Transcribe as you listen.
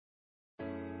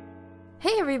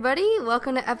Hey everybody,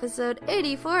 welcome to episode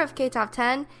 84 of K-Top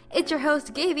 10. It's your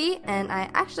host Gaby, and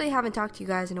I actually haven't talked to you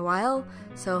guys in a while,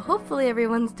 so hopefully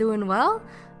everyone's doing well.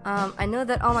 I know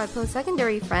that all my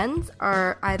post-secondary friends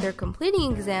are either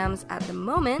completing exams at the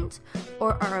moment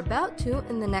or are about to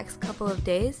in the next couple of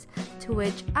days, to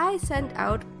which I send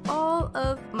out all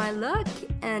of my luck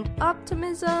and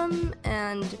optimism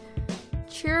and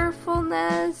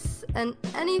cheerfulness and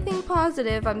anything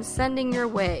positive I'm sending your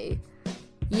way.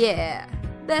 Yeah,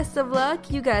 best of luck,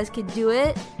 you guys can do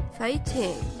it.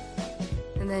 Fighting.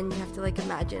 And then you have to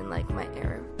imagine my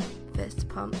air fist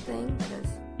pump thing, because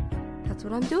that's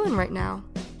what I'm doing right now.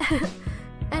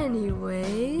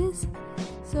 Anyways,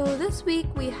 so this week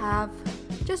we have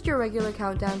just your regular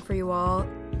countdown for you all.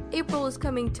 April is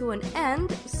coming to an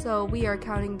end, so we are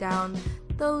counting down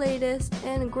the latest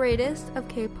and greatest of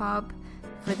K-pop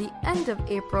for the end of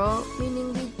April,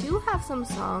 meaning we do have some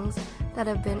songs that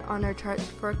have been on our charts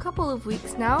for a couple of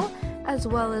weeks now, as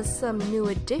well as some new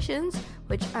additions,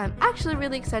 which I'm actually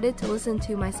really excited to listen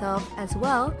to myself as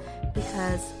well,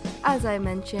 because as I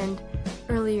mentioned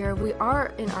earlier, we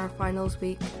are in our finals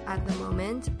week at the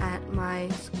moment at my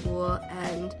school,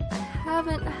 and I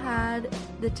haven't had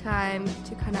the time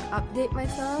to kind of update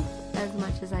myself as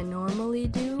much as I normally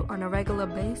do on a regular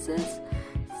basis.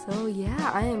 So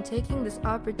yeah, I am taking this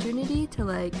opportunity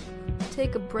to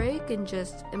take a break and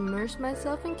just immerse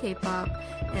myself in K-pop,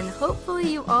 and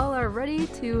hopefully you all are ready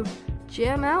to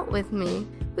jam out with me.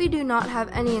 We do not have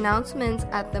any announcements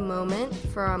at the moment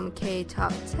from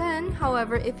K-Top 10.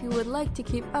 However, if you would like to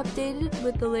keep updated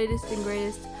with the latest and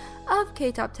greatest of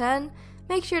K-Top 10,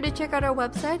 make sure to check out our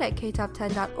website at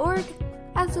ktop10.org,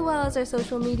 as well as our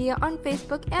social media on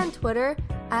Facebook and Twitter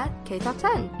at K-Top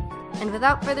 10. And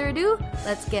without further ado,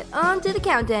 let's get on to the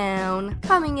countdown.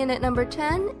 Coming in at number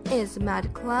 10 is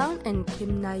Mad Clown and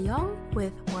Kim Na-young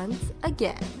with Once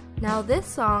Again. Now this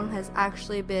song has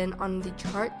actually been on the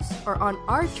charts, or on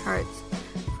our charts,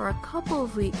 for a couple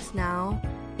of weeks now.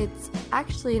 It's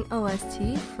actually an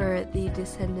OST for the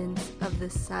Descendants of the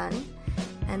Sun.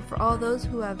 And for all those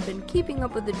who have been keeping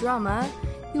up with the drama,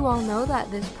 you all know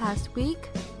that this past week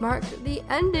marked the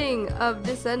ending of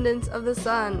Descendants of the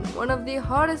Sun, one of the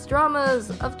hottest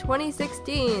dramas of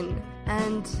 2016.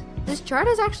 And this chart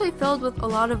is actually filled with a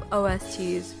lot of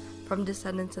OSTs from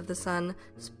Descendants of the Sun,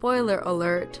 spoiler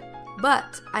alert.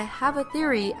 But I have a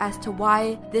theory as to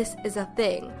why this is a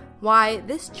thing. Why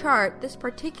this chart, this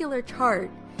particular chart,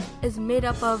 is made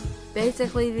up of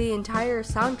basically the entire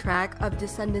soundtrack of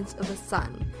Descendants of the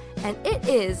Sun. And it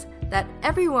is that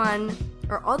everyone,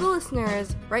 or all the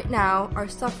listeners right now, are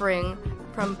suffering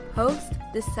from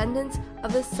post-Descendants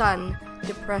of the Sun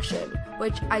depression,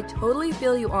 which I totally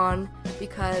feel you on,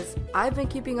 because I've been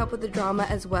keeping up with the drama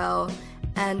as well,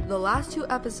 and the last 2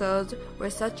 episodes were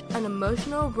such an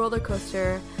emotional roller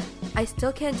coaster. I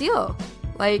still can't deal.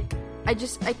 I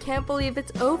can't believe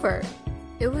it's over.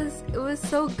 It was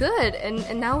so good,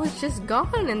 and now it's just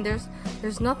gone, and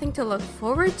there's nothing to look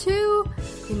forward to,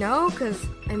 because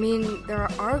there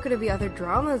are going to be other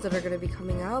dramas that are going to be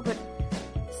coming out, but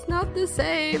it's not the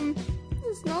same.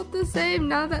 It's not the same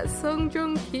now that Sung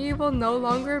Joong Ki will no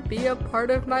longer be a part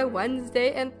of my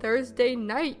Wednesday and Thursday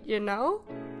night,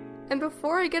 And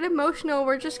before I get emotional,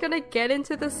 we're just gonna get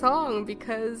into the song,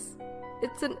 because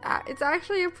it's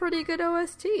actually a pretty good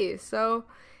OST. So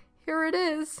here it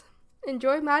is.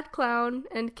 Enjoy Mad Clown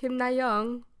and Kim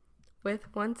Na-young with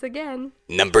Once Again.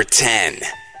 Number 10.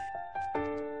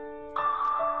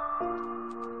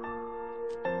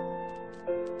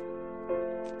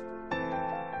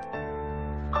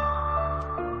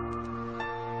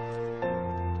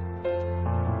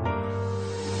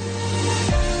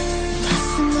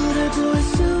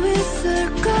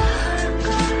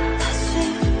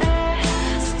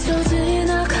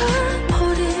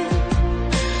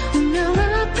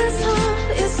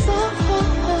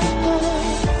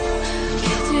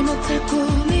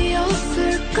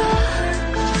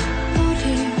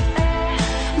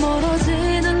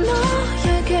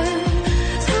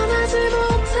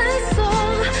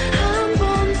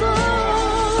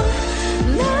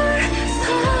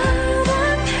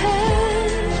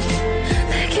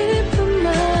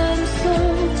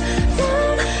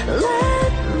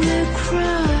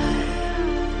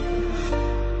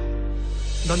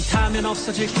 넌 닿으면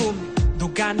없어질 꿈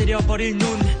녹아내려버릴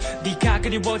눈 네가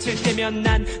그리워질 때면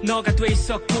난 너가 돼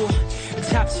있었고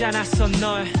잡지 않았어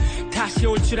널 다시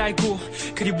올 줄 알고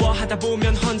그리워하다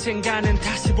보면 언젠가는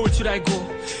다시 볼 줄 알고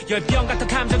열병 같은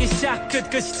감정이 시작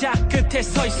끝에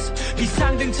서있어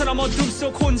비상등처럼 어둠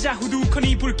속 혼자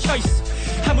후두커니 불 켜있어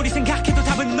아무리 생각해도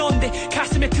답은 넌데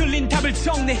가슴에 틀린 답을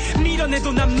적내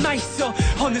밀어내도 남아있어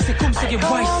어느새 꿈속에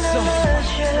와있어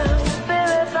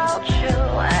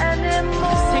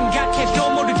생각해도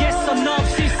모르겠어 너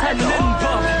없이 사는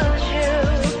법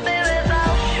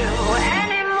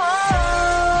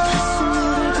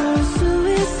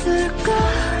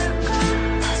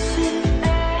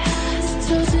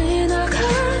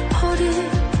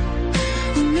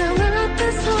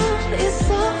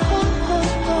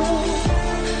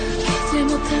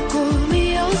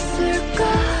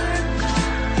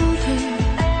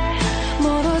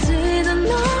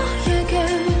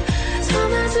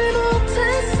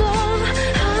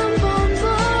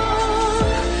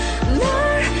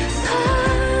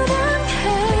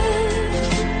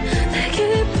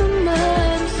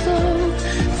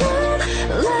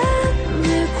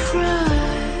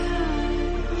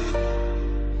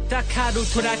하루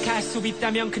돌아갈 수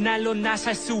있다면 그날로 나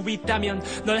살 수 있다면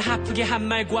널 아프게 한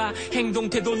말과 행동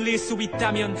되돌릴 수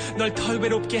있다면 널 덜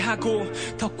외롭게 하고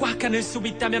더 꽉 안을 수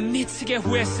있다면 미치게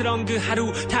후회스러운 그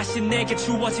하루 다시 내게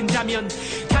주어진다면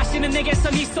다시는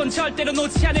내게서 네 손 절대로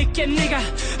놓지 않을게 네가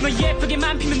널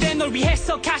예쁘게만 피는데 널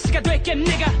위해서 가시가 될게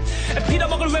네가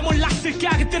빌어먹을 왜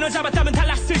몰랐을까 그때 널 잡았다면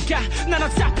달랐을까 난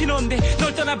어차피 넌데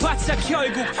널 떠나봤자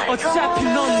결국 어차피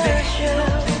넌데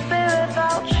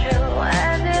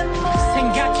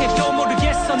생각해도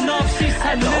모르겠어 너 없이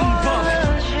사는 법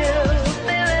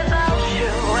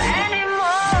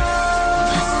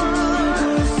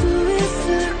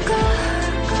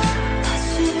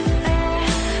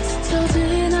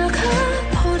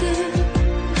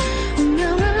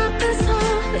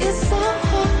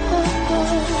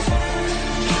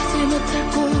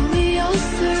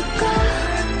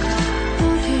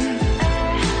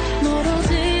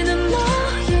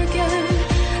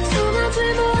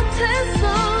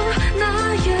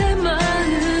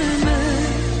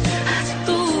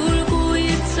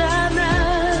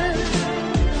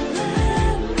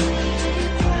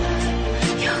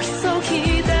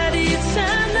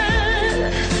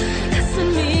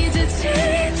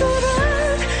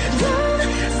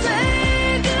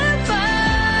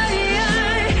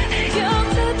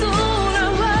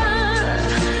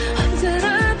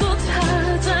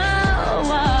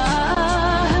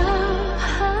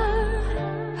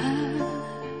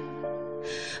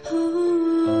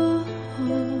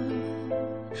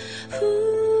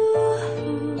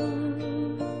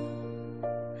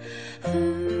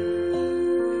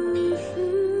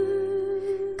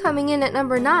Coming in at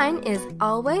number 9 is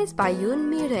Always by Yoon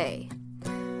Mi-rae.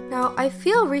 Now, I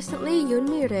feel recently Yoon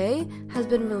Mi-rae has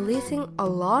been releasing a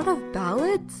lot of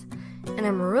ballads, and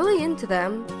I'm really into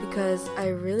them because I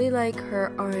really like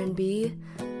her R&B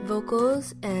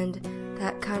vocals and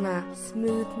that kind of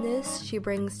smoothness she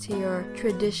brings to your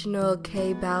traditional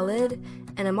K ballad,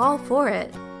 and I'm all for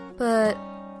it. But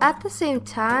at the same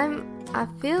time, I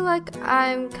feel like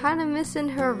I'm kind of missing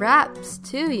her raps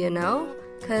too, you know?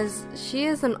 Because she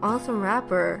is an awesome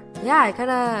rapper. Yeah, I kind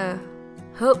of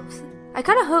hope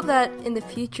that in the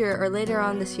future or later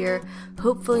on this year,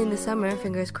 hopefully in the summer,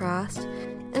 fingers crossed.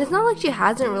 And it's not like she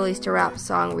hasn't released a rap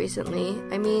song recently.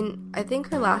 I mean, I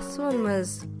think her last one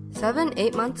was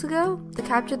 7-8 months ago, the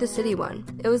Capture the City one.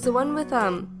 It was the one with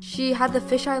she had the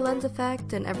fisheye lens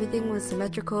effect and everything was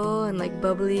symmetrical and like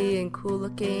bubbly and cool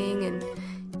looking, and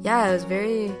yeah, it was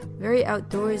very, very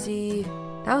outdoorsy.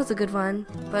 That was a good one,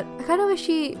 but I kind of wish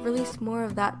she released more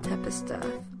of that type of stuff.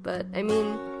 But I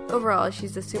mean, overall,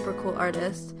 she's a super cool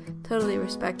artist. Totally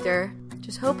respect her.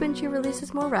 Just hoping she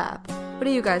releases more rap. What do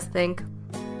you guys think?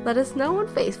 Let us know on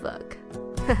Facebook.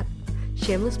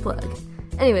 Shameless plug.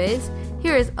 Anyways,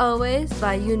 here is Always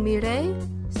by Yoon Mi-rae,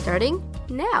 starting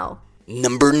now.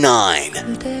 Number 9.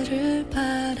 그대를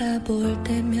바라볼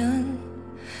때면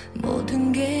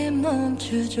모든 게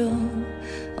멈추죠.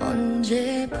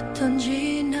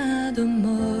 언제부턴지 나도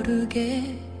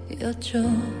모르게였죠.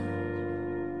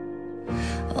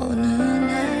 어느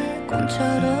날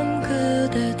꿈처럼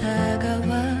그대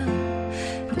다가와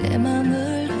내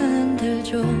맘을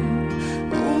흔들죠.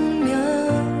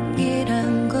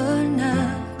 운명이란 걸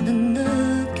나는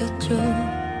느꼈죠.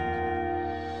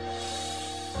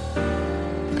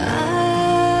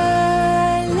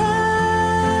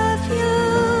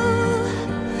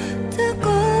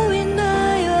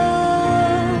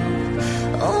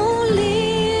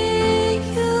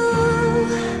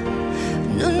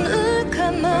 눈을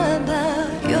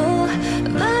감아봐요.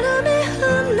 바람에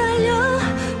흩날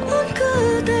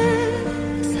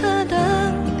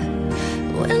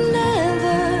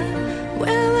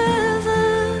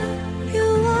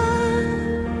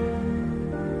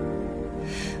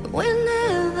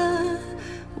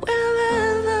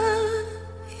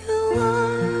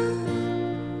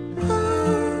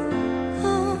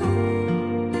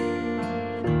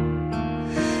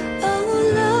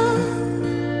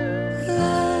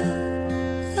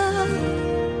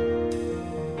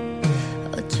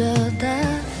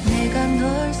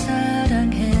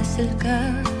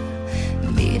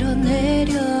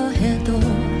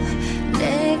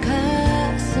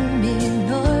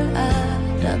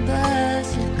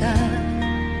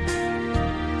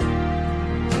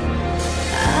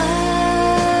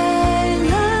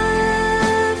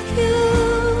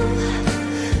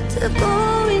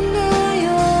보이나요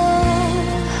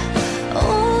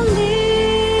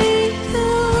Only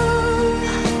you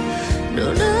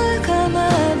눈을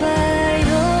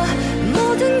감아봐요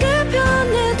모든 게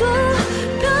변해도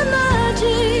변하지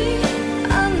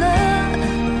않아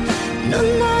넌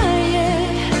나의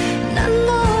난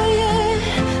너의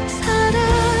사랑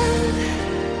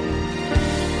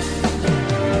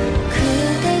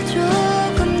그대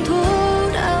조금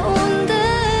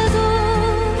돌아온대도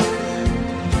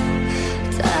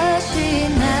다시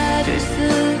나를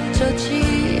스쳐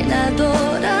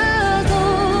지나더라도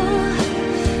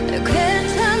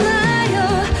괜찮아요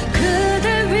그댈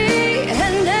위해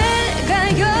내가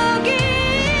여기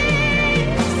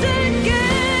있을게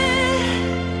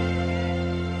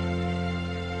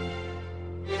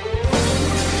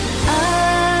I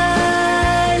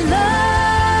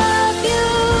love you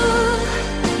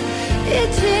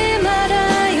잊지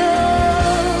말아요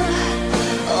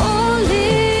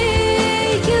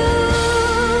Only you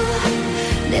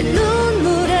내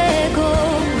눈물의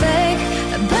고백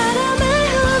바람에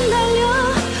흩날려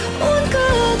온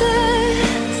그대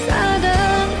사랑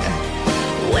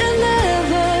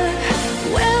Whenever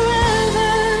wherever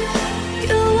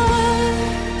you are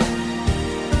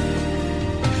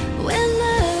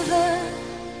Whenever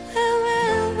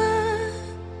wherever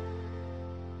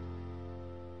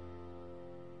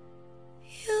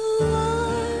you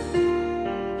are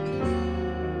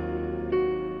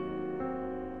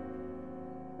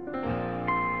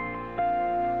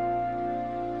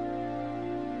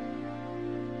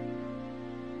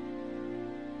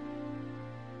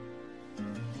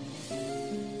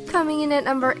Coming in at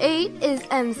number 8 is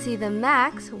MC The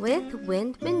Max with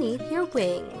Wind Beneath Your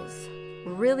Wings.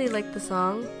 Really like the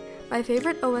song. My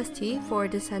favorite OST for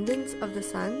Descendants of the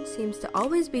Sun seems to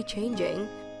always be changing,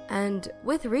 and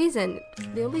with reason.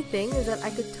 The only thing is that I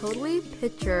could totally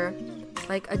picture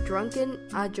like a drunken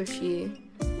ajoshi,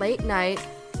 late night,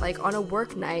 like on a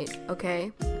work night,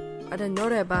 okay? At a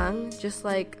norebang, just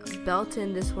like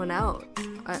belting this one out.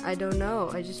 I don't know,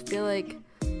 I just feel like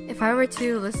if I were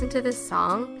to listen to this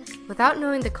song without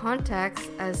knowing the context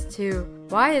as to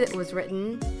why it was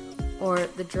written or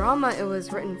the drama it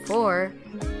was written for,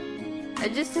 I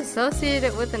just associate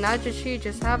it with an ajoshi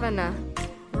just having a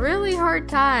really hard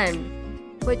time,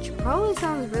 which probably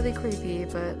sounds really creepy,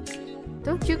 but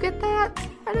don't you get that?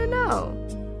 I don't know.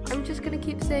 I'm just gonna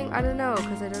keep saying I don't know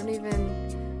because I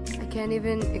can't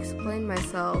even explain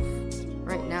myself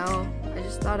right now. I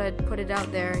just thought I'd put it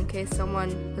out there in case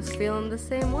someone was feeling the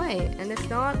same way, and if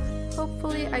not,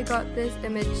 hopefully I got this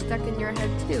image stuck in your head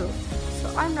too, so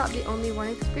I'm not the only one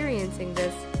experiencing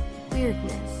this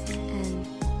weirdness. And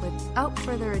without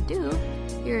further ado,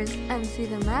 here's MC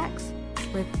The Max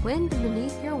with Wind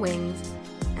Beneath Your Wings,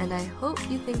 and I hope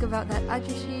you think about that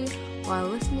ajoshi while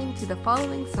listening to the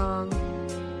following song.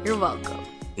 You're welcome.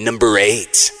 Number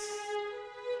 8.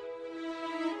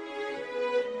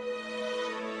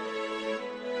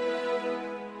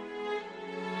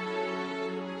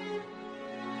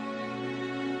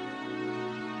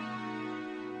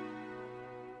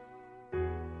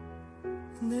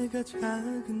 내가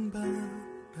작은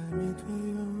바람이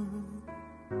되어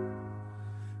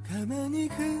가만히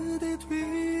그대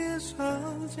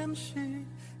뒤에서 잠시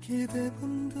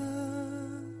기대본다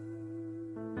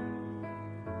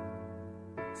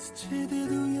스치듯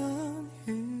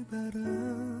우연히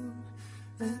바람에도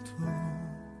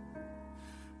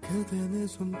그대 내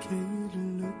손길을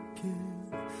느낄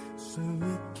수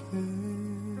있게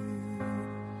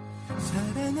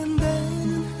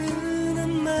사랑한다는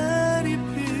흔한 말이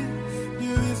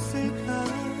필요 있을까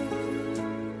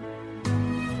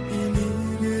이미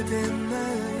그대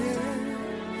나의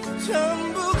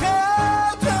전부가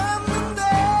됐는데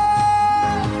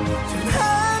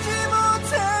전하지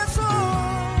못해서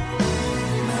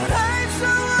말할 수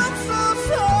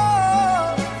없어서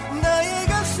나의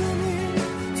가슴이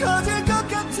터질 것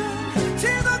같은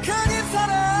지독한 이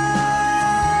사랑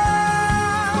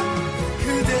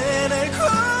그대 날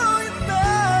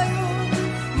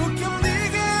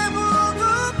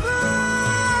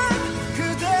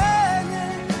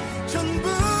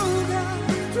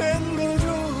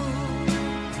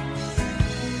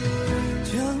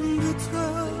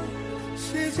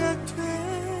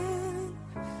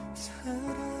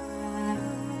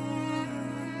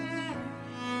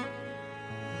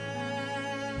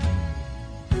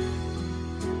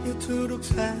이토록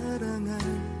사랑할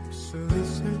수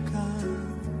있을까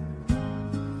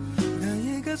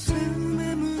나의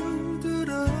가슴에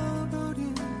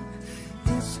물들어버린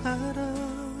이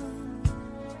사랑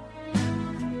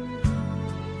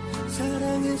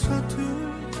사랑에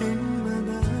서툴기만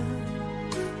한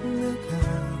내가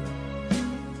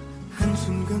한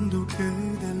순간도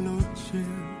그댈 놓칠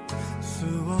수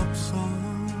없어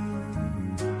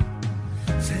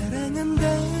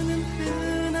사랑한다는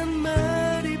흔한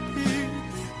말이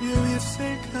필요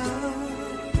있을까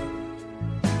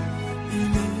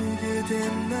이미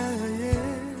그댄 나의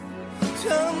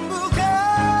전부가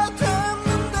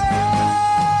됐는데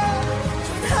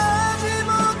전하지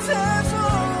못해서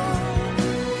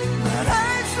말할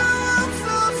수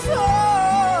없어서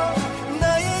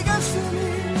나의 가슴이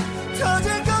터질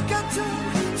것 같은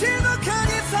지독한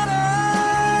이 사랑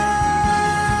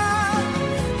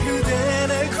그대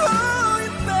알고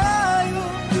있나요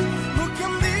못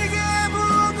견디게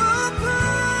보고픈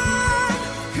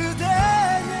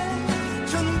그대의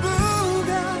전부가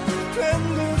된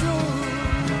거죠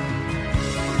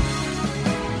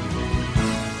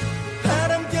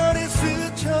바람결에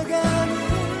스쳐가는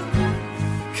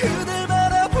그댈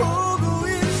바라보고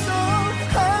있어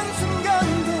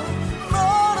한순간도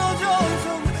멀어져서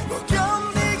못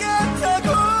견디겠다고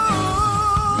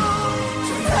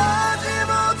전하지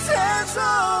못해서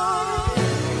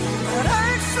말할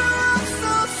수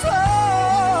없어서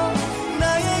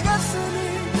나의 가슴이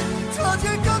터질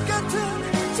것 같은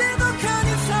지독한 이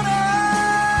사랑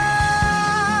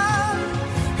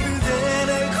그댈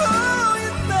알고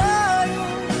있나요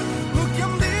못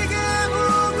견디게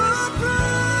보고픈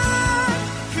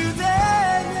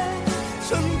그대의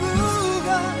전부가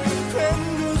된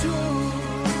거죠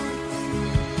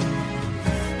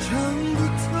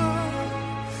처음부터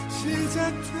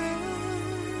시작된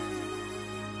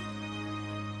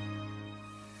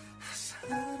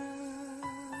사랑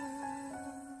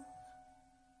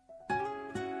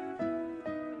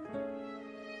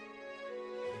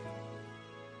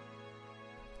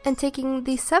And taking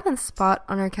the 7th spot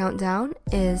on our countdown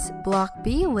is Block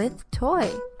B with Toy.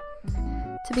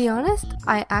 To be honest,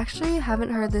 I actually haven't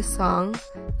heard this song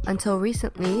until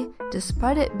recently,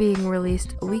 despite it being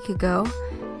released a week ago,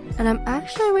 and I'm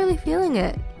actually really feeling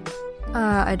it.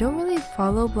 I don't really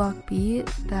follow Block B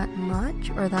that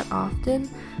much or that often,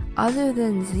 other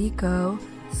than Zico,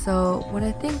 so when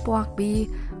I think Block B,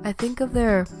 I think of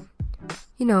their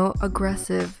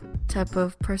aggressive type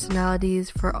of personalities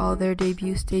for all their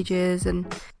debut stages and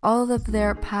all of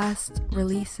their past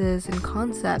releases and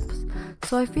concepts.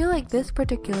 So I feel like this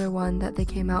particular one that they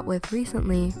came out with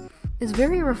recently is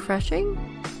very refreshing,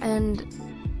 and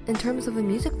in terms of the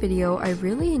music video, I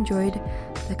really enjoyed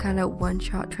the kind of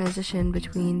one-shot transition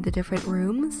between the different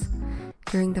rooms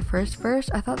during the first verse.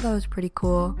 I thought that was pretty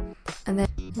cool. And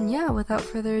yeah, without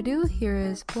further ado, here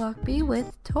is Block B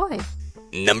with Toy.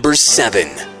 Number 7.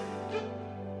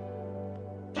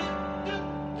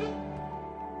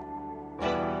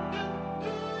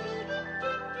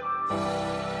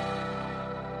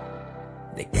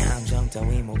 내 감정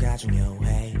따위 뭐가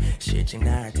중요해 실증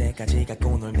날 때까지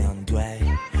갖고 놀면 돼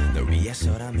널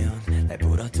위해서라면 날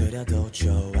부러뜨려도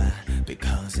좋아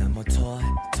Because I'm a toy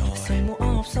쓸모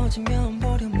없어지면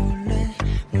버려 몰래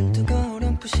문득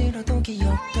어렴풋이라도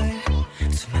기억돼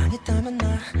수많이 따면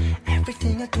나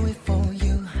Everything I do it for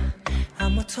you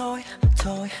I'm a toy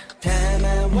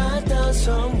담아왔던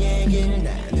속 얘기를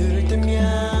나눌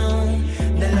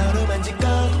때면 날 너로 만지고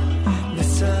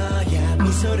나서야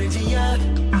미소를 지어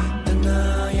또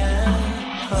너야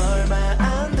얼마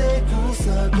안 될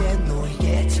구석에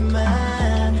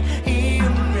놓이겠지만 이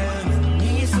운명은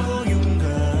네 소유인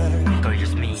걸 Girl,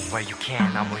 use me where you can,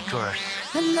 I'm with yours.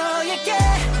 난 너에게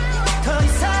더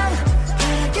이상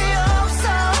바랄 게 없어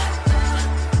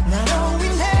나로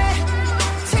인해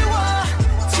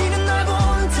채워지는 널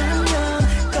본다면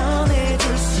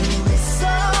꺼내줄 수 있어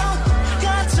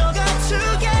가져가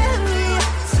주겠니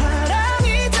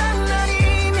사랑이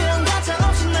장난이면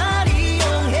가차없이 날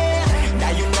이용해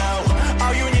Now you know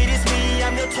all you need is me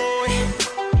I'm your toy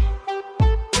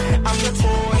I'm your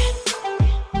toy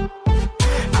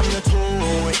I'm your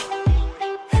toy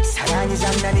사랑이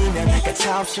장난이면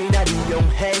가차없이 날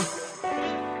이용해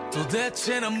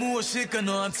도대체 난 무엇일까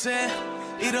너한테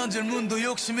이런 질문도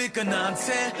욕심일까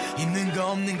나한테 있는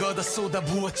거 없는 거 다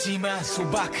쏟아부었지만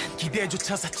소박한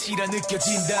기대조차 사치라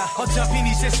느껴진다 어차피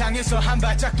네 세상에서 한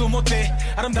발짝도 못돼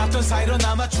아름답던 사이로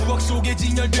남아 추억 속에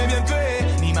진열되면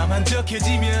돼네 맘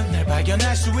한적해지면 날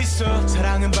발견할 수 있어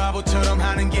사랑은 바보처럼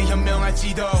하는 게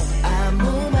현명할지도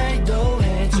아무 말도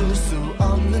해줄 수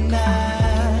없는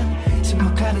날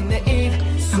침묵하는 내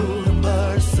입술은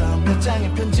벌써 몇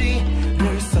장의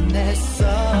편지를 써냈어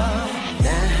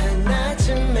나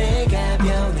하나쯤에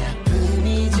가벼운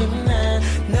아픔이지만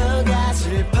너가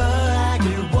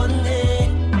슬퍼하길 원해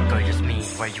Girl, use me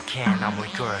where you can, I'm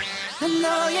with yours. 난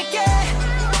너에게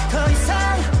더 이상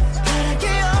바랄 게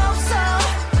없어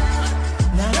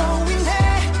나로 인해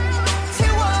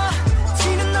채워지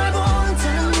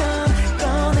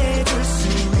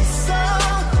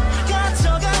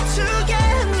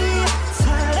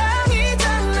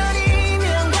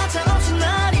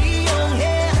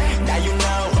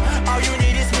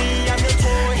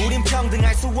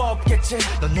수 없겠지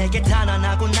넌 내게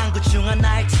단언하고 난 그 중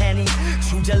하나일 테니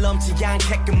주제 넘치지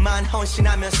않게끔만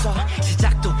헌신하면서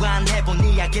시작도 안 해본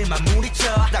이야기를 마무리쳐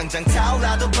당장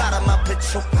타올라도 바람 앞에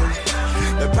촛불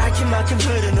널 밝힌 만큼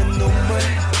흐르는 눈물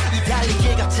이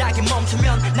달리기 갑자기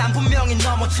멈추면 난 분명히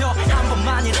넘어져 한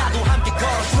번만이라도 함께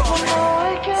걸어줘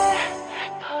너에게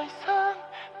더 이상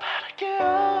바랄 게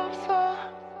없어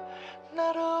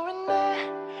나로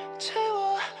인해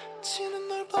채워지는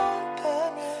널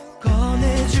본다면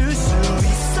꺼내줄 수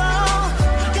있어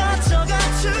가져가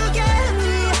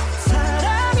주겠니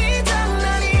사랑이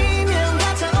장난이면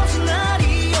가차없이 날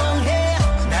이용해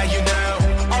Now you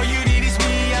know all you need is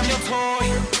me I'm your toy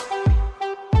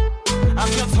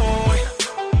I'm your toy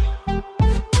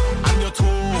I'm your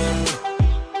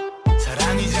toy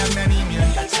사랑이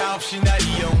장난이면 가차없이 날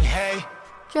이용해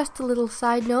Just a little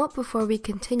side note before we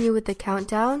continue with the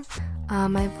countdown.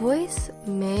 My voice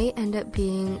may end up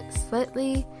being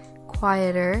slightly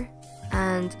quieter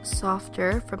and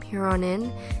softer from here on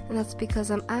in, and that's because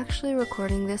I'm actually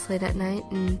recording this late at night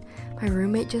and my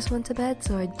roommate just went to bed,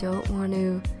 so I don't want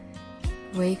to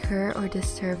wake her or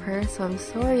disturb her, so I'm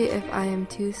sorry if I am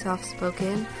too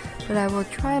soft-spoken, but I will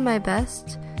try my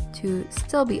best to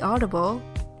still be audible,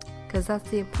 because that's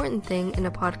the important thing in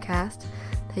a podcast,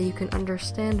 that you can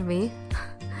understand me.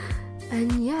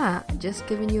 And yeah, just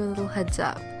giving you a little heads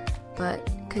up. But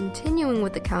continuing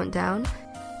with the countdown,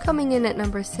 coming in at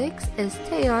number 6 is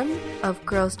Taeyeon of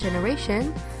Girls'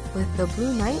 Generation with The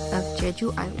Blue Night of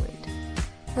Jeju Island.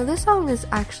 Now this song is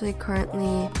actually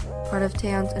currently part of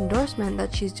Taeyeon's endorsement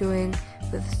that she's doing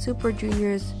with Super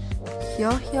Junior's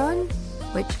Hyohyun,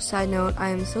 which, side note, I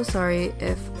am so sorry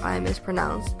if I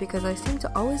mispronounced because I seem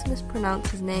to always mispronounce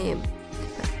his name.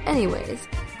 But anyways,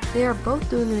 they are both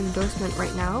doing an endorsement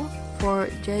right now for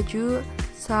Jeju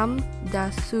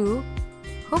Samdasu,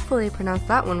 hopefully I pronounced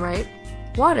that one right,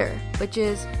 water, which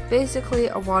is basically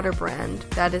a water brand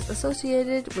that is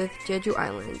associated with Jeju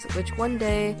Islands, which one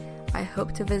day I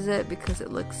hope to visit because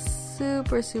it looks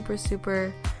super, super,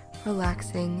 super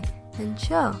relaxing and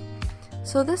chill.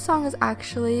 So this song is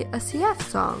actually a CF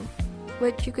song,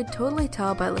 which you could totally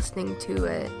tell by listening to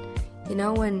it. You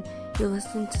know, when you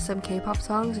listen to some K-pop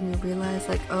songs and you realize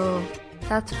like, oh,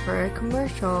 that's for a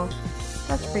commercial,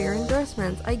 that's for your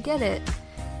endorsements, I get it.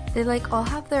 They like all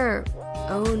have their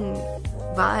own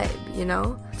vibe, you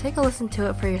know? Take a listen to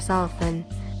it for yourself and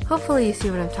hopefully you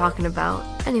see what I'm talking about.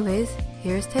 Anyways,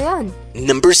 here's Taeyeon.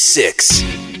 Number 6.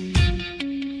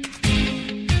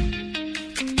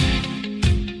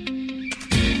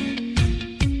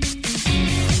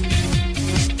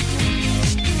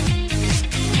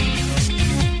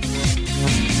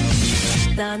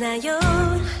 떠나요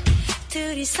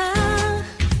둘이서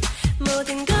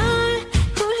모든 걸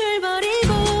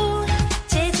훌훌버리고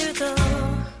제주도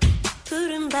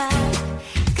푸른 밤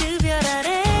그 별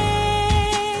아래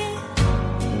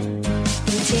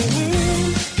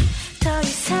이제는 더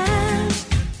이상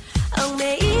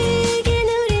얽매이긴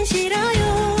우린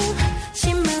싫어요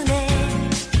신문에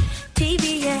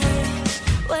TV에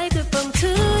월급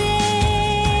봉투에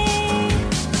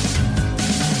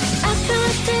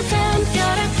아파트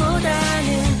담벼락보다는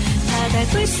바다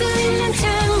볼 수 있는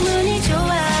창문이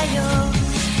좋아요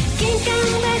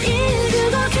낑깡발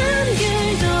 195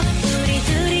 감귤도 우리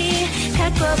둘이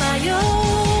갖고 봐요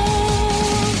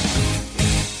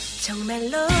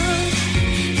정말로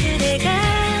그대가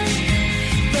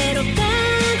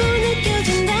외롭다고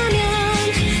느껴진다면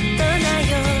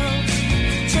떠나요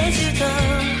제주도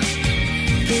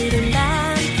푸른 밤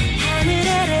하늘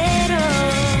아래로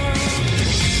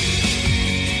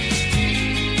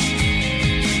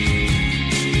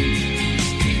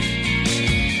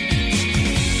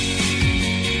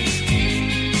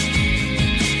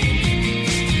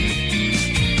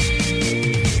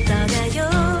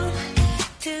떠나요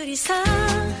둘이서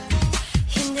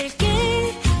힘들 게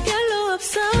별로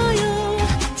없어요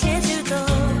제주도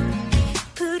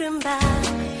푸른 밤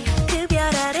그 별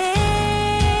아래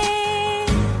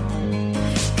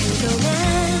그동안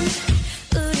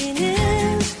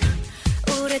우리는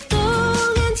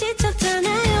오랫동안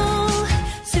지쳤잖아요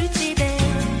술집에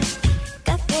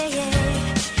카페에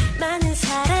많은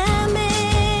사람에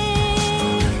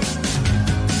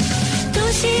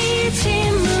도시의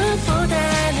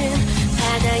침묵보다는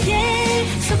바다의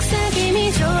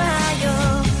속삭임이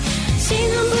좋아요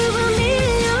신혼부부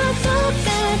밀려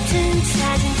똑같은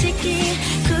사진 찍기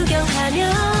구경하며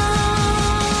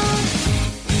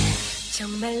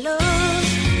정말로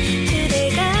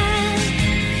그대가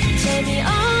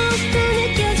재미없게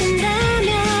느껴진다면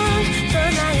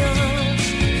떠나요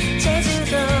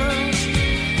제주도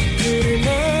푸른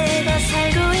애가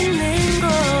살고 있는 곳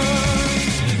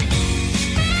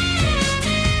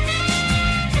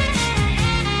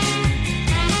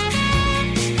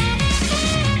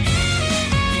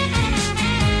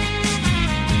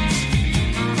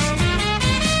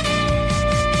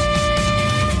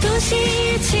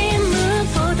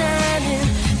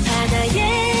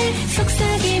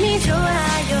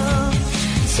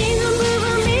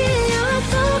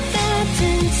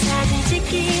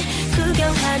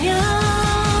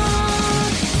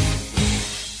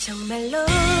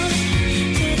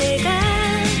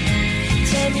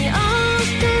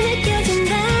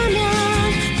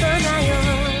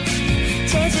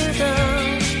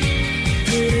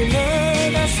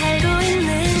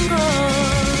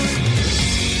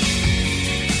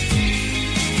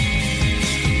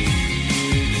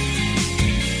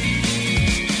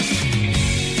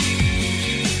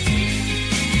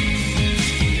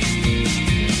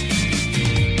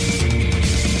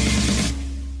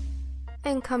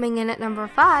Coming in at number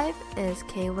 5 is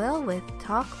K-Will with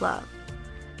Talk Love.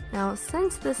 Now,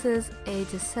 since this is a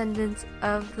Descendants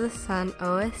of the Sun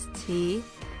OST,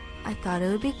 I thought it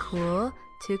would be cool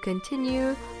to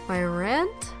continue my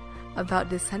rant about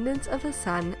Descendants of the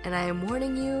Sun, and I am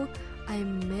warning you, I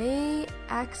may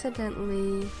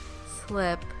accidentally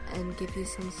slip and give you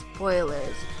some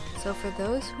spoilers. So for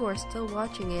those who are still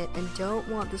watching it and don't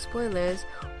want the spoilers,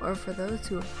 or for those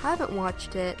who haven't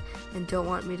watched it and don't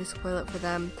want me to spoil it for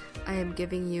them, I am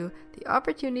giving you the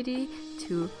opportunity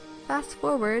to fast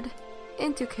forward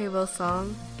into K-Will's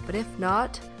song, but if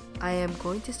not, I am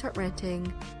going to start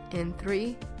ranting in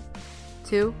 3,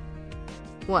 2,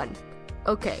 1.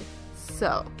 Okay,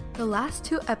 so the last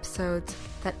 2 episodes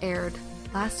that aired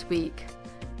last week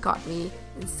got me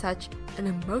in such an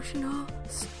emotional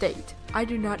state. I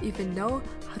do not even know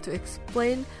how to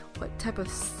explain what type of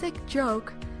sick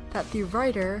joke that the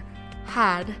writer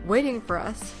had waiting for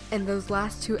us in those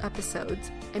last 2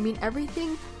 episodes. I mean,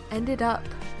 everything ended up,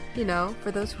 you know,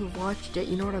 for those who watched it,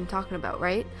 you know what I'm talking about,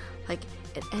 right? Like,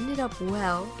 it ended up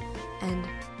well, and,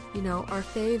 you know, our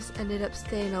faves ended up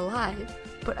staying alive.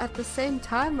 But at the same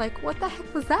time, like, what the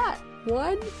heck was that?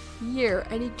 1 year,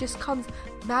 and he just comes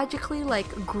magically, like,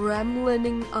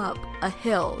 gremlining up a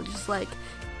hill, just like,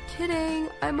 kidding,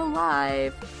 I'm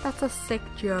alive. That's a sick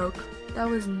joke. That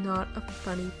was not a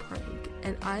funny prank,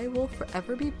 and I will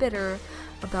forever be bitter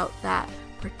about that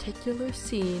particular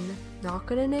scene. Not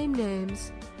gonna name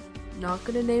names, not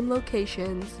gonna name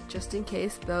locations, just in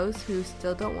case those who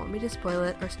still don't want me to spoil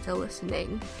it are still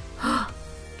listening. I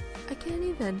can't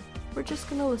even. We're just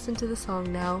gonna listen to the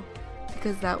song now,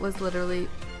 because that was literally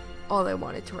all I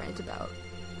wanted to rant about.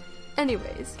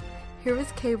 Anyways, here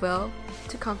was K-Will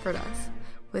to comfort us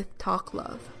with Talk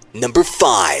Love. Number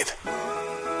 5.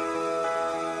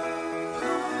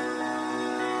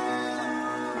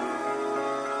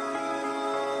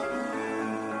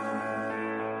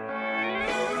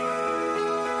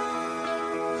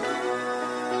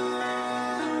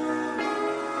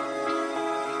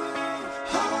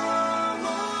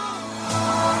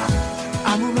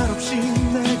 아무 말 없이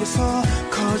내게서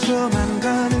커져만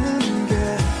가는 게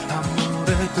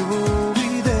아무래도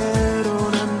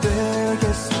이대로는 안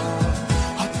되겠어.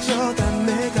 어쩌다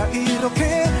내가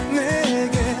이렇게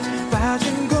내게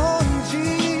빠진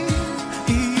건지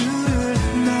이유를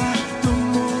나도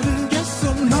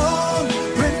모르겠어. 넌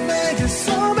왜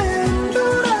내게서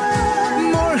맴돌아.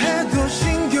 뭘 해도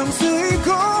신경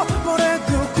쓰이고 뭘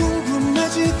해도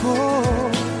궁금해지고.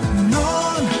 넌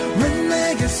왜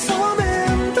내게서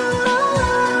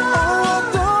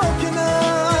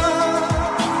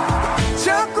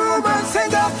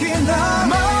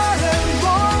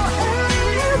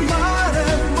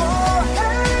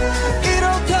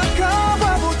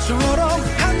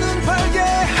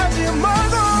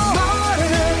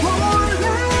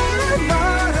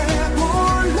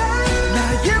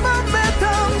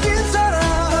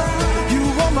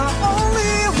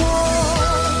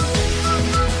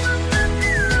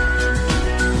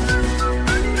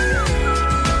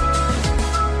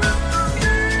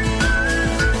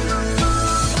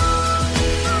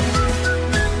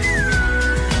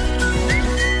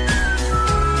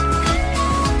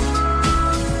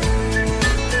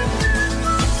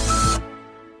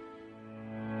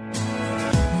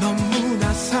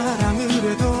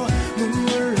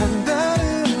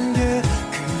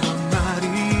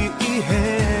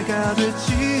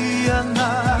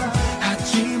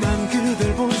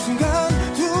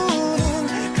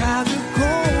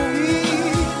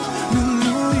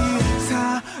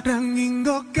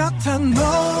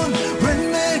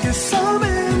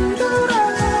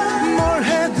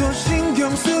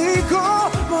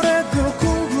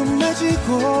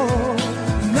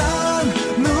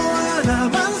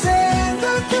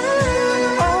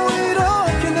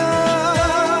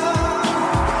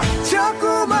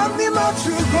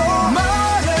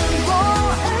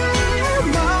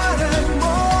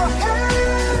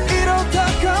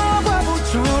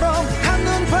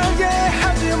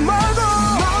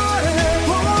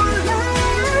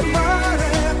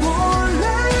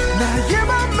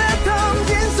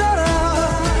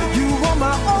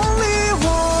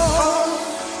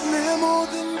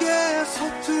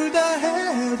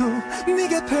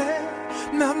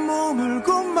난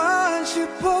머물고만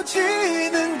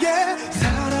싶어지는 게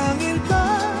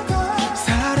사랑일까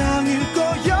사랑일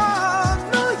거야.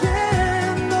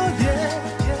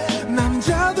 너의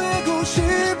남자 되고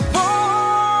싶어.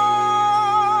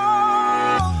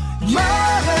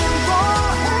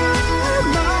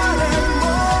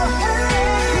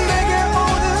 내게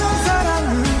오는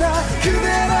사랑은 다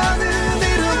그대라는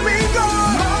이름이고.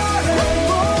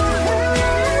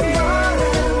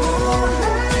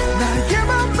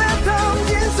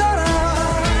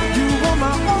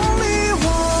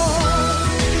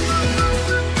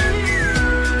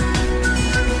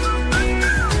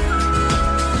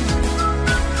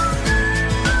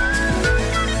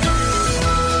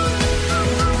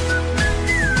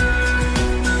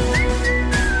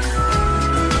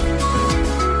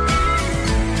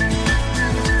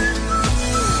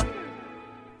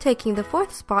 Taking the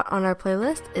 4th spot on our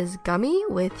playlist is Gummy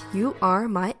with You Are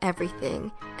My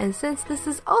Everything. And since this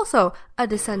is also a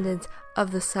Descendants of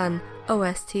the Sun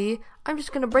OST, I'm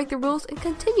just going to break the rules and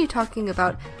continue talking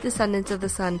about Descendants of the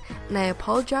Sun. And I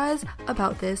apologize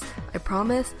about this. I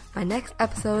promise my next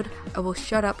episode I will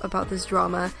shut up about this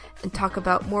drama and talk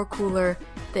about more cooler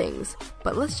things.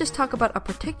 But let's just talk about a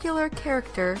particular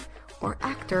character or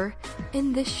actor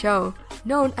in this show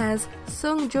known as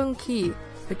Sung Joong Ki,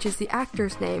 which is the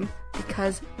actor's name,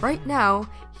 because right now,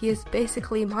 he is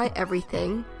basically my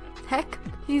everything. Heck,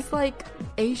 he's like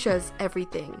Asia's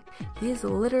everything. He is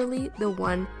literally the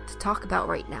one to talk about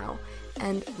right now.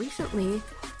 And recently,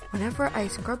 whenever I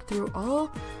scrub through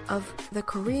all of the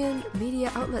Korean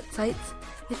media outlet sites,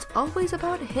 it's always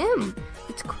about him.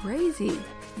 It's crazy.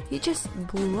 He just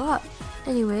blew up.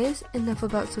 Anyways, enough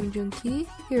about Sung Joong Ki.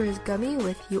 Here is Gummy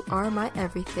with You Are My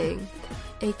Everything,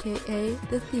 aka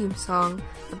the theme song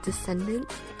of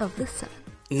Descendants of the Sun.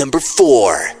 Number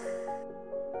 4.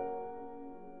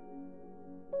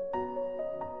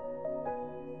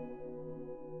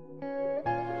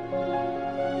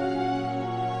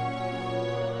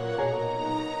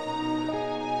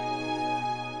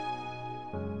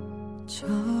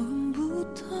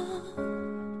 처음부터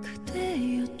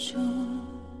그대였죠.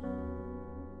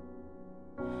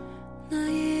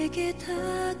 나에게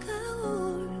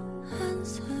다가올 한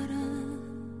사람,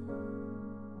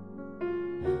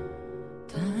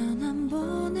 단 한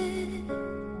번의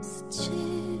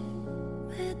스침에도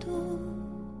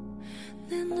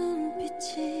내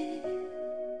눈빛이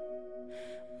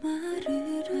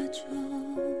말을 하죠.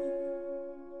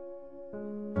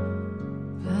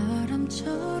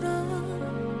 바람처럼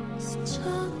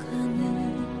스쳐가는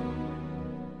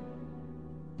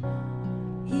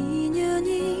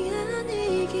인연이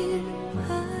아니길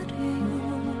바래요.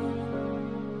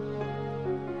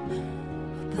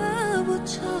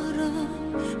 바보처럼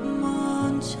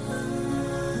먼저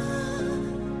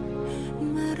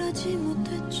말하지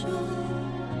못했죠.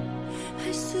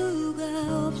 할 수가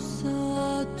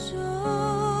없었죠.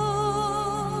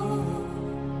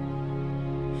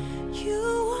 You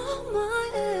are my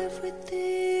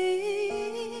everything.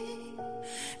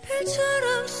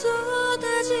 별처럼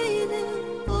쏟아지는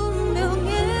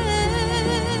운명에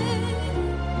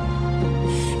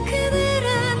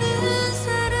그대라는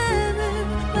사람을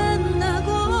만나고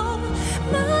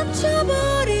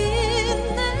멈춰버린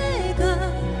내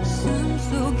가슴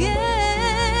속에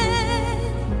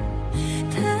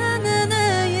단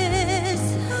하나의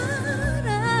사랑.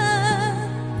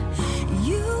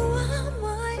 You are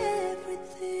my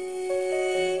everything.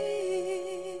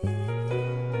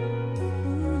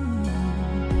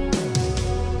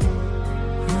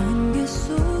 안개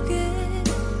속에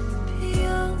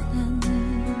피어나는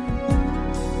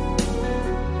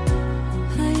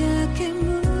하얗게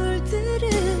물들은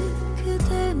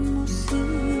그대 모습,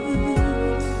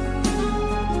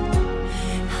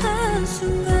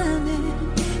 한순간에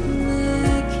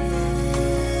내게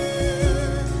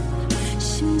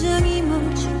심장이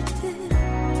멈출 듯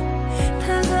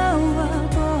다가와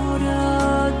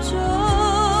버렸죠.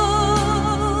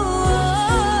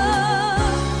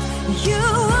 You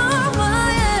are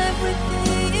my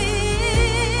everything.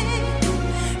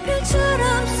 별처럼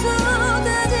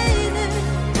쏟아지는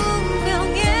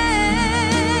운명에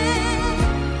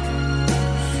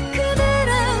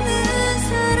그대라는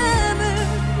사람을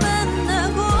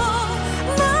만나고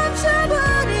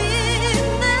멈춰버린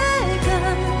내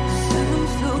가슴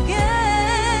속에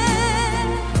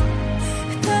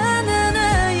단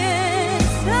하나의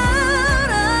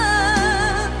사랑.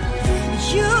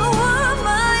 You are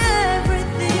my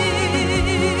everything.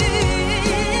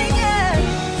 Yeah.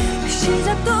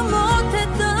 시작도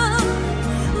못했던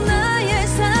나의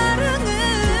사랑은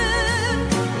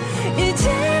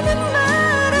이제는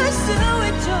말할 수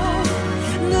있죠.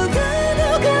 누구도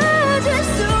가질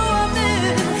수 없는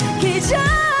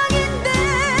기적인데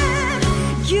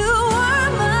You are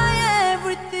my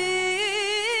everything.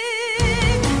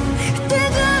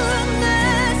 뜨거운 내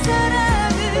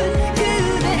사랑은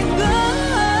그댄 걸.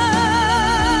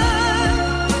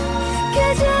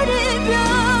 계절이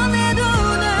변해도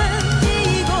난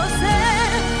이곳에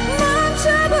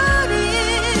멈춰버린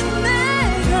내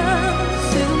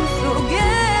가슴 속에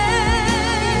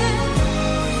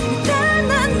단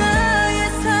하나의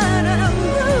사랑.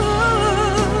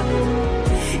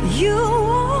 You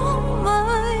are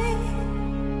my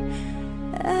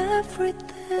everything.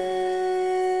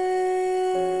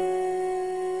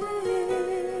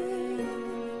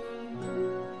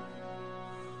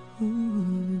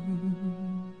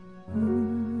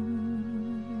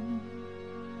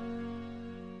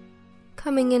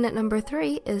 Coming in at number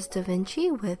 3 is Da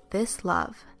Vinci with This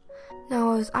Love.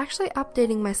 Now, I was actually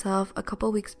updating myself a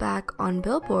couple weeks back on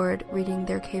Billboard, reading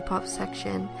their K-pop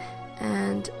section,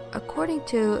 and according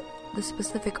to the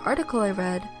specific article I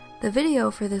read, the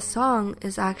video for this song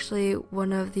is actually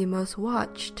one of the most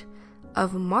watched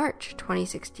of March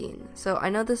 2016. So I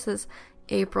know this is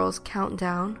April's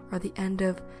countdown, or the end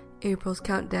of April's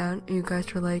countdown, and you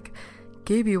guys were like,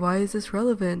 Gaby, why is this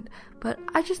relevant? But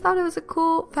I just thought it was a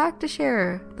cool fact to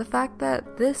share. The fact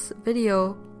that this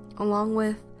video, along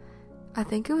with, I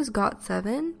think it was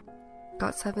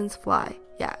GOT7's Fly.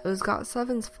 Yeah, it was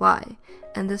GOT7's Fly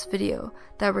and this video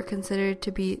that were considered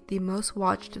to be the most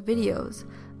watched videos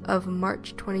of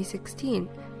March 2016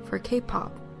 for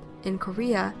K-pop in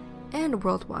Korea and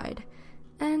worldwide.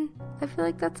 And I feel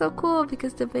like that's so cool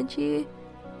because Da Vinci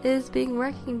is being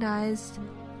recognized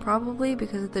probably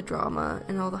because of the drama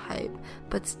and all the hype,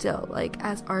 but still, like,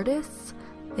 as artists,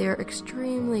 they are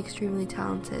extremely, extremely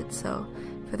talented. So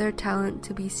for their talent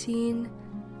to be seen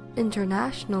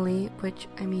internationally, which,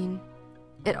 I mean,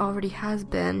 it already has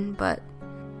been, but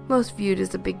most viewed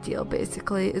is a big deal,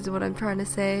 basically, is what I'm trying to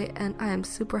say, and I am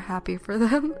super happy for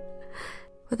them.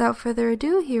 Without further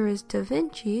ado, here is Da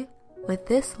Vinci with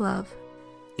This Love.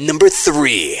 Number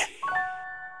 3.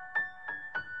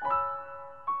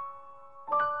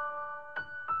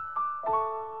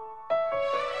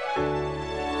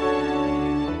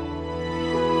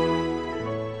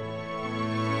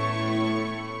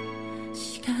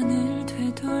 시간을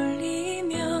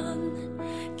되돌리면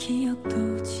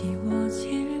기억도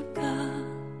지워질까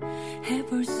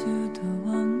해볼 수도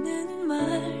없는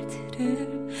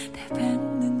말들을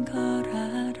내뱉는 걸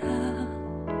알아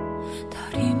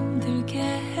덜 힘들게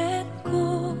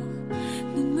했고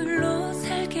눈물로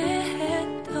살게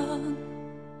했던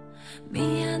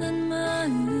미안한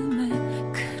마음에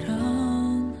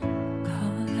그런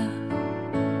거야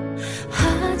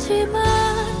하지만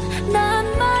난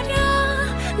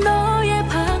말야 너의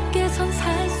밖에선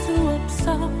살 수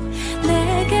없어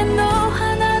내게 너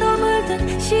하나로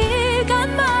물든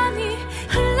시간만이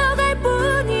흘러갈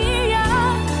뿐이야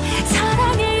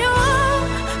사랑해요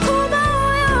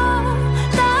고마워요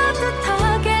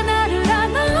따뜻하게 나를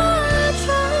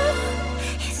안아줘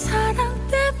이 사랑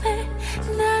때문에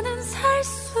나는 살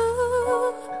수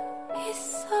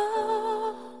있어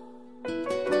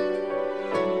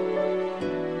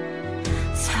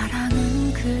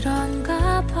사랑은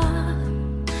그런가 봐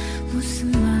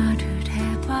무슨 말을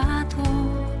해봐도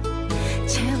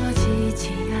채워지지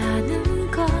않은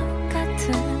것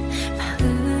같은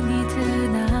마음이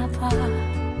드나 봐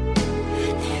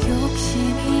내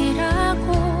욕심이라고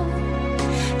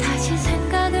다시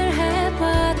생각을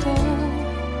해봐도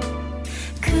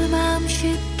그 마음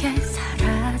쉽게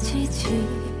사라지지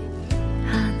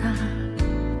않아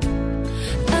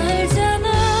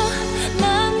알잖아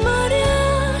난 말야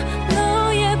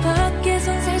너의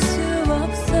밖에선 살 수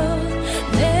없어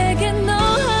내게 너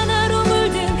하나로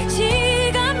물든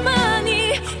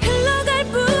시간만이 흘러갈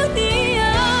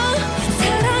뿐이야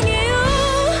사랑해요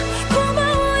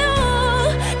고마워요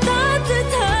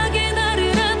따뜻하게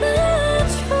나를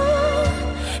안아줘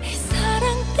이 사랑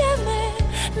때문에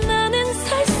나는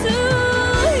살 수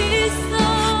있어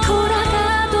돌아가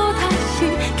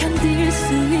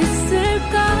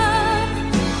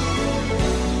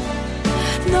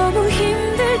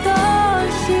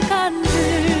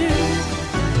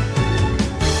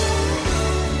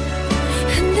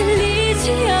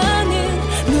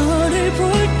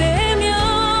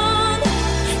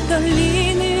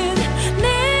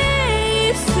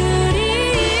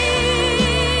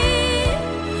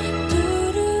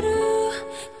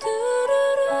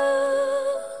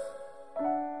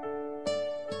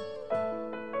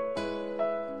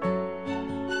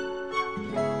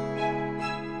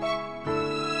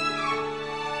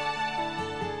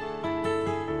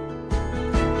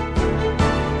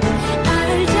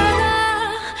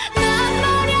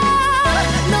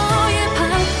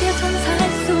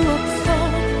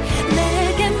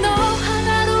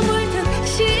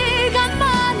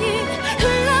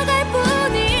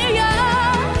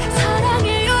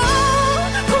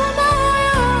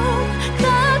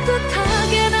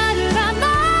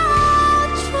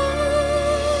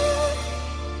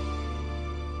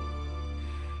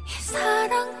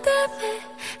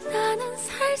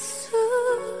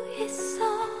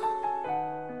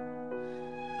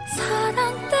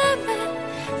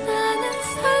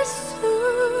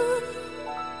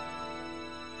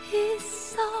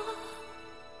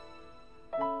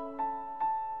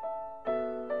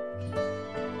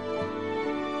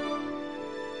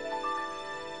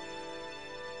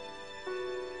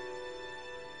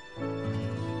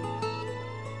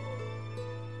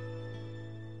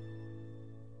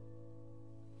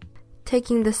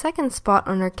taking the second spot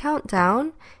on our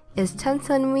countdown is 10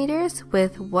 centimeters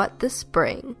with What the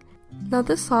Spring. Now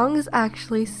this song is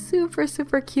actually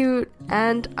super cute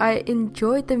and I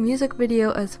enjoyed the music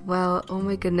video as well. Oh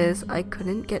my goodness, I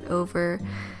couldn't get over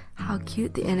how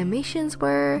cute the animations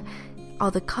were.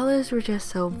 All the colors were just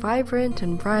so vibrant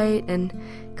and bright and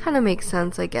kind of makes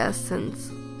sense, I guess, since,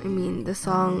 the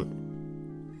song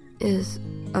is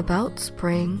about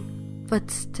spring.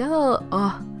 But still,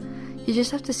 you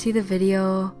just have to see the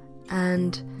video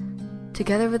and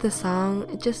together with the song,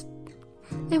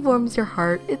 it warms your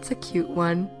heart. It's a cute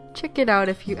one. Check it out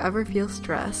if you ever feel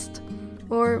stressed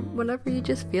or whenever you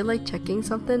just feel like checking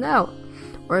something out.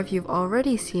 Or if you've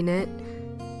already seen it,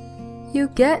 you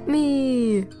get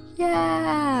me!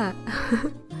 Yeah!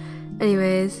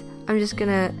 Anyways, I'm just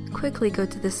gonna quickly go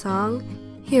to the song.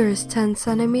 Here is 10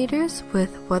 centimeters with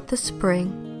What the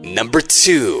Spring. Number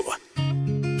 2.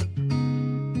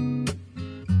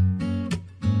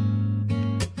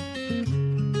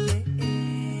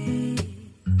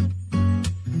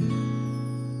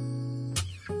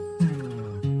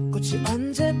 꽃이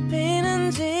언제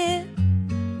피는지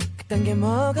그딴 게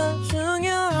뭐가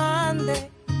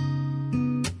중요한데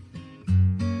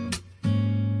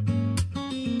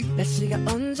날씨가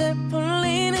언제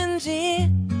풀리는지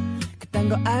그딴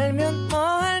거 알면 뭐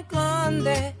할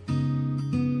건데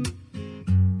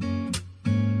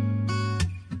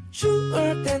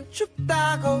추울 땐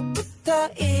춥다고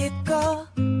붙어있고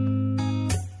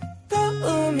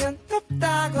더우면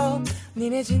덥다고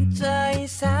니네 진짜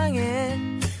이상해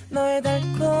너의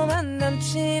달콤한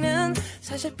남친은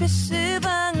사실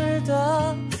PC방을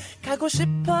더 가고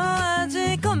싶어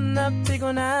하지 겁나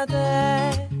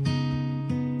피곤하대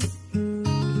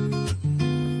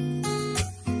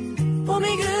봄이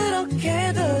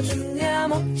그렇게도 좋냐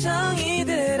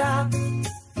멍청이들아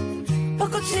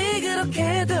벚꽃이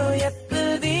그렇게도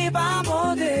예쁘디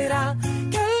바보들아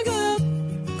결국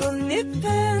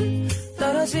꽃잎은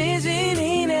떨어지지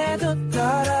니네도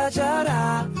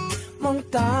떨어져라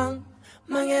몽땅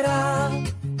망해라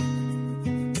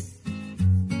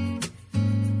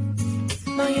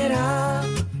망해라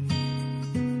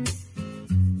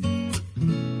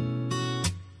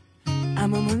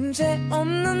아무 문제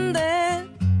없는데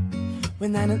왜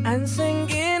나는 안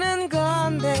생기는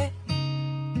건데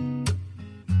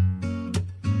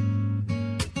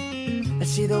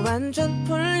날씨도 완전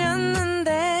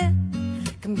풀렸는데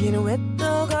감기는 왜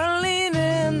또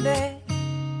걸리는데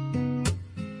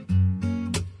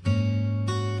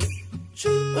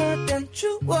추울 땐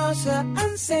추워서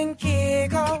안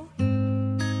생기고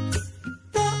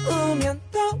더우면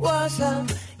더워서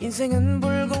인생은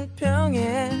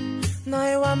불공평해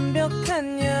너의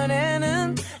완벽한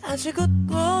연애는 아직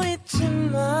웃고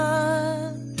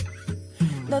있지만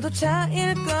너도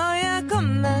차일 거야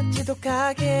겁나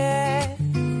지독하게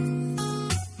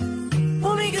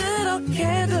봄이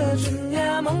그렇게도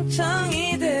좋냐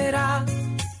멍청이들아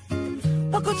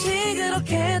벚꽃이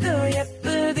그렇게도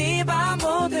예쁘디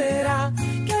바보들아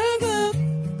결국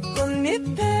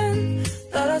꽃잎은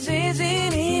떨어지지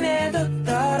니네도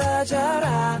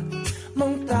떨어져라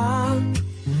몽땅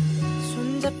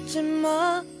손잡지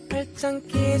마 팔짱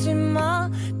끼지 마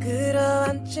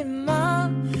끌어안지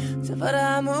마 제발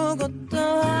아무것도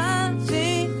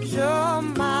하지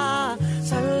좀 마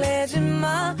설레지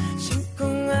마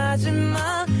심쿵하지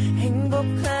마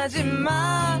행복하지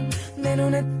마 내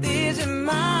눈에 띄지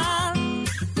마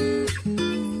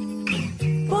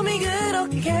봄이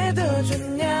그렇게도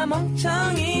좋냐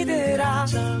멍청이들아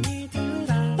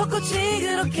벚꽃이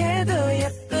그렇게도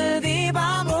예쁘디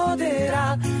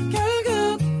바보들아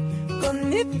결국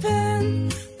꽃잎은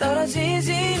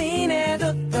떨어지지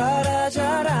니네도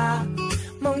떨어져라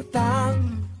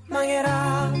몽땅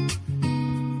망해라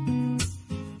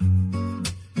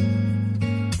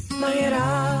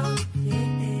망해라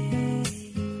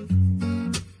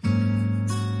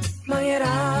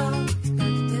망해라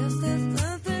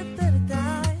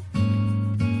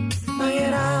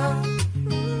망해라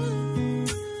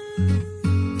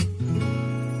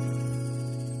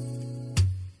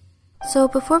So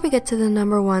before we get to the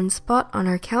number 1 spot on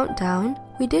our countdown,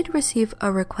 we did receive a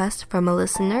request from a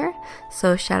listener,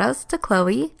 so shoutouts to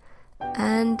Chloe.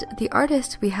 And the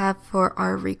artist we have for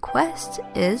our request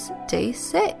is Day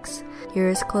 6.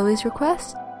 Here's Chloe's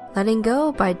request, Letting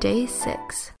Go by Day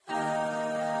 6.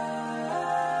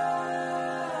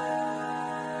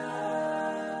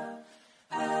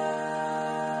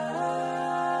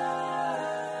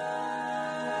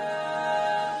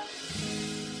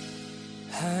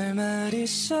 할 말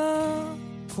있어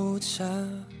보자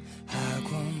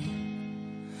하고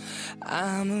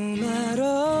아무 말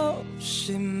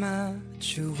없이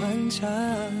마주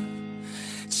앉아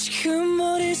그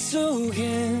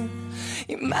머릿속에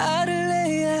이 말을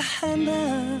해야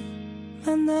하나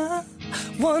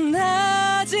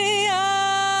원하지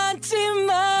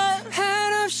않지만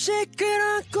한없이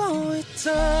끌어안고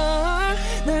있던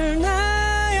날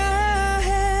놔야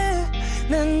해.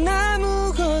 난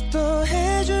아무것도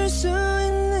해줄 수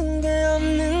있는 게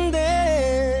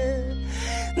없는데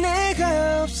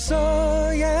내가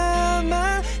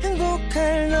없어야만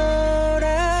행복할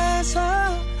너라서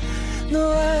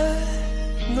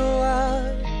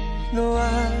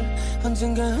너와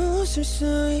언젠가 웃을 수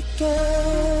있게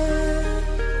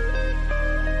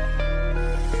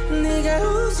네가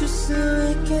웃을 수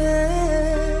있게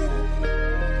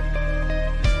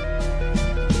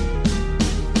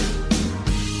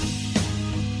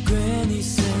괜히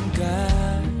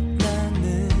생각나는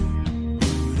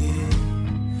우리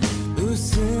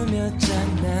웃으며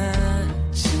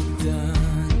장난치던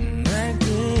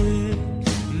날들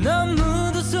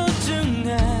너무도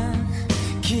소중한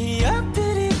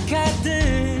기억들이 가득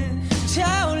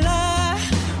차올라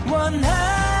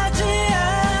원하지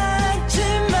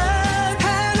않지만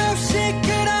한없이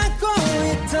끌어안고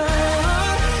있던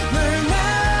널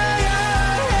놔야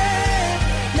해.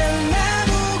 난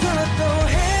아무것도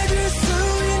해줄 수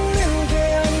있는 게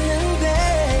없는데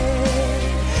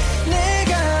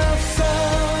내가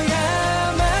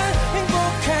없어야만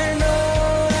행복할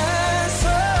너라서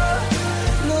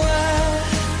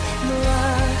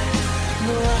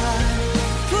너와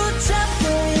붙잡고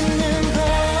있는 건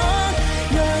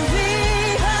널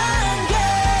위한 게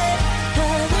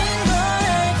아닌 걸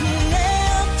알기에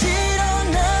억지로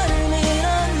너를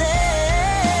밀어내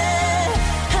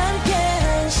함께한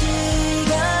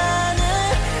시간을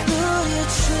우리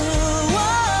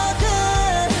추억은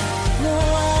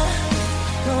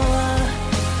너와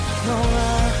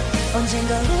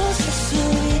언젠가 웃을 수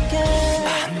있게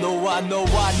너와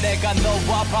내가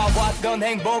너와 봐왔던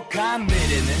행복한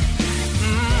미래는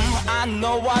I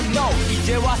know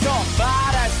이제 와서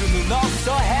말할 수는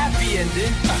없어 happy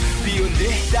ending 비온 뒤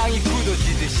땅이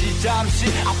굳어지듯이 잠시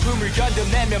아픔을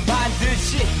견뎌내면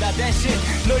반드시 나 대신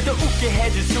널 더 웃게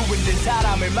해줄 수 있는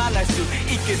사람을 만날 수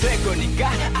있게 될 거니까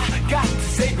I got to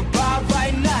say goodbye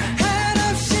right now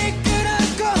한없이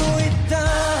끌어안고 있던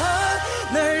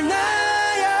널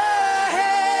놔야 해.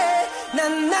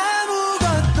 난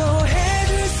아무것도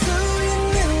해줄 수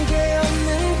있는 게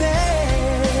없는데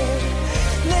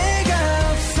내가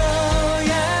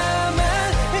없어야만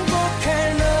행복할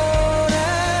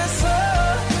너라서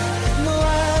너와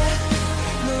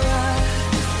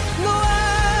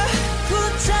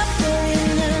붙잡고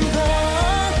있는 건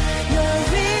널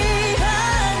위한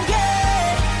게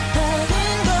아닌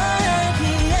걸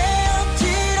알기에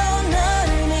억지로 너를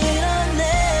밀어내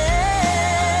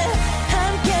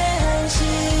함께한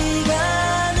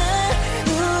시간을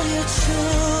우리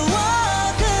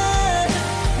추억은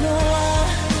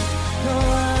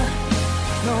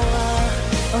너와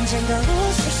언젠가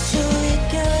웃을 수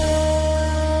있게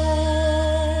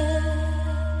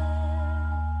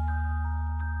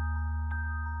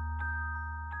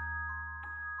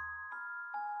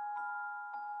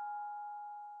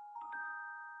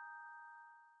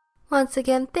Once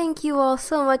again, thank you all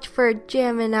so much for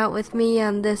jamming out with me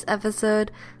on this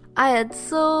episode. I had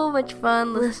so much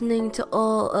fun listening to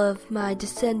all of my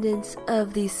Descendants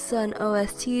of the Sun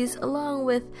OSTs along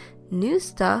with new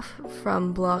stuff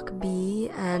from Block B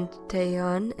and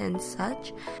Taeyeon and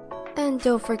such. And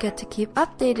don't forget to keep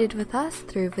updated with us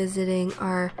through visiting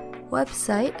our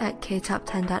website at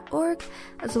ktop10.org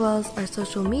as well as our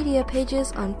social media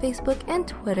pages on Facebook and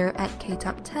Twitter at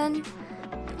ktop10.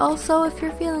 Also, if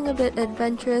you're feeling a bit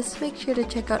adventurous, make sure to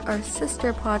check out our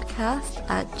sister podcast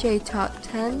at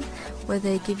JTalk10, where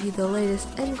they give you the latest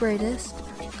and greatest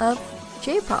of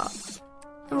J-pop.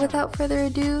 And without further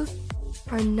ado,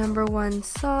 our number one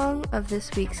song of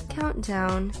this week's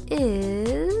countdown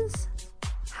is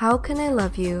How Can I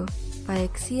Love You by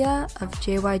Ixia of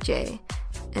JYJ.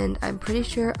 And I'm pretty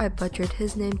sure I butchered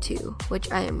his name too,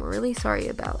 which I am really sorry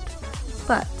about.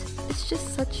 But it's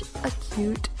just such a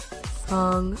cute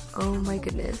song. Oh my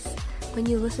goodness. When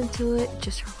you listen to it, it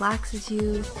just relaxes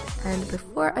you. And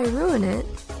before I ruin it,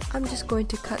 I'm just going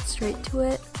to cut straight to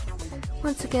it.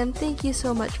 Once again, thank you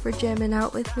so much for jamming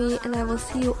out with me, and I will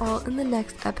see you all in the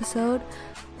next episode.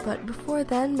 But before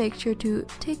then, make sure to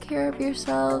take care of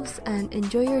yourselves and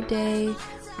enjoy your day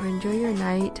or enjoy your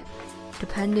night,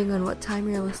 depending on what time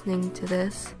you're listening to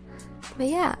this. But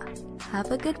yeah,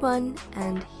 have a good one,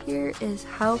 and here is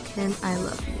How Can I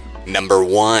Love You. Number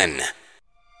 1.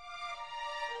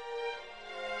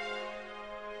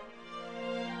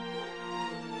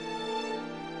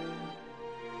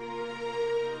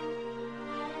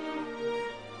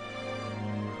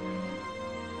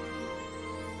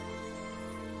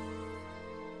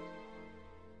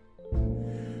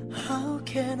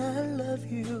 can I love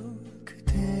you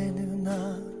그대는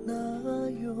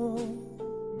아나요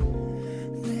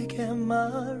내게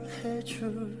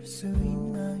말해줄 수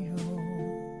있나요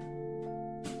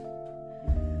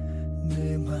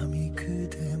내 맘이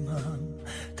그대 맘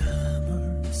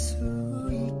담을 수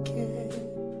있게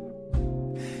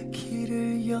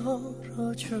길을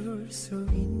열어줄 수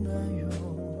있나요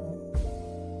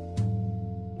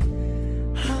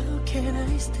How can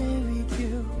I stay with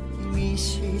you 이미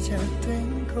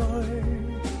시작된 걸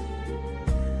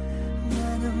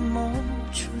나는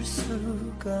멈출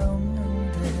수가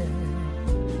없는데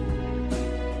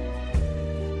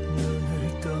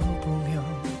눈을 떠보면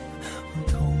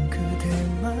온통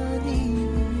그대만이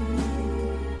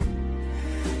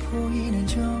보이는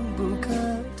전부가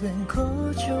된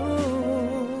거죠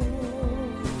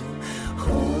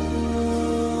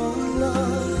Oh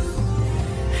love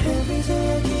Every day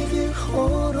I give you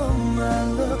all of my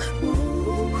love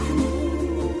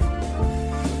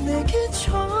내게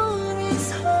처음인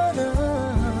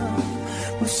사랑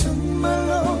무슨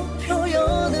말로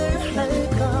표현을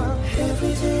할까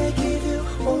Every day I give you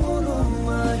all of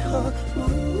my heart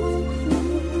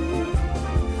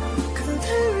그대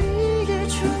위해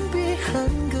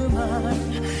준비한 그 말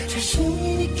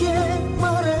자신있게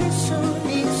말할 수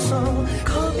있어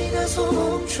겁이 나서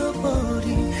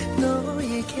멈춰버린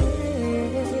너에게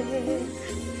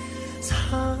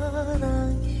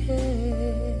사랑해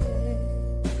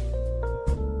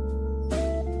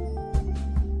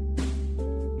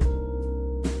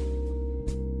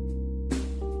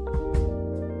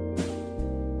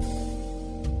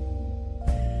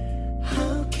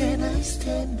How can I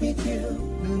stand with you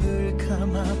눈을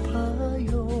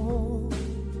감아봐요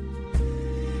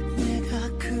내가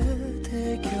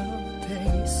그대 곁에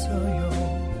있어요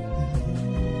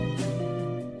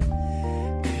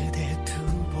그대 두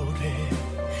볼에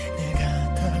내가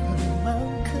닿을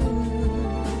만큼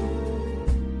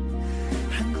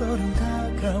한 걸음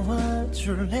다가와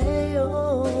줄래요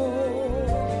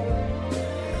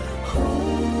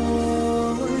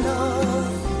Oh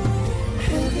love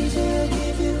Every day I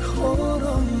give you all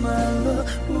of my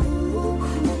love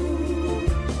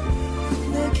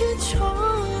내게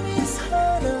처음인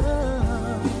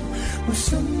사랑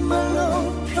무슨 말로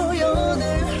표현을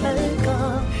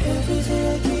할까 Every day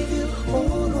I give you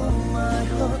all of my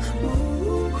heart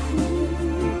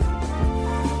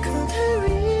그대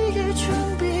위해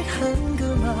준비한 그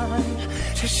말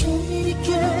자신있게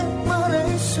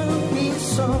말할 수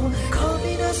있어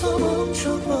겁이 나서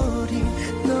멈춰버린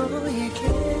너에게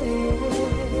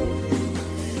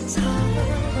사랑해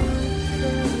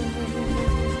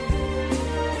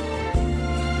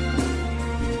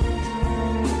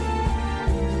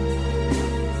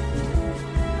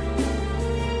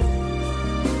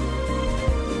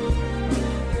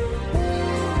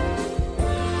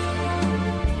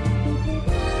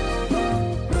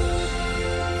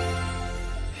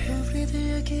Every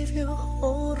day I give you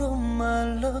all of my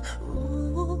love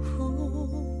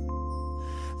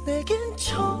내겐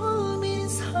처음인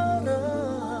사랑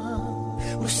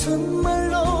무슨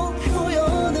말로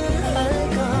표현을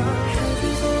할까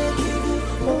Every day I give you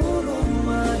all of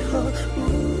my heart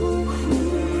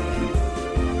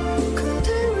그대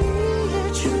위해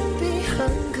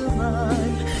준비한 그 말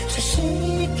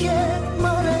자신있게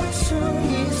말할 수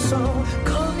있어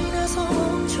겁이 나서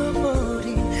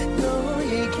멈춰버린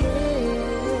너에게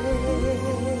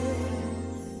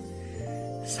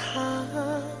사랑해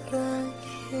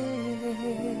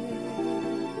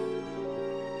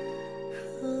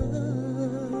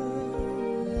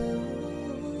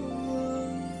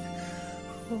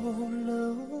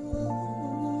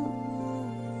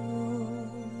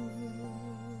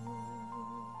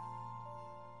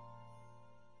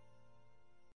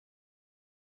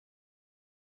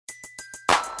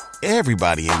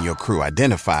Everybody in your crew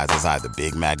identifies as either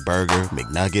Big Mac Burger,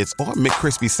 McNuggets, or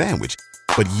McCrispy Sandwich.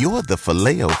 But you're the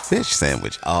Filet-O-Fish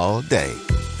Sandwich all day.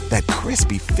 That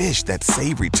crispy fish, that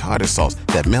savory tartar sauce,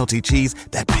 that melty cheese,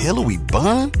 that pillowy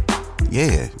bun.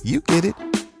 Yeah, you get it.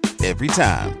 Every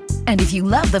time. And if you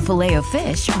love the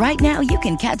Filet-O-Fish, right now you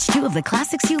can catch two of the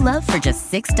classics you love for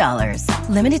just $6.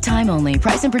 Limited time only.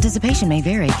 Price and participation may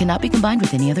vary. Cannot be combined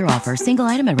with any other offer. Single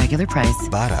item at regular price.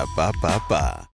 Ba-da-ba-ba-ba.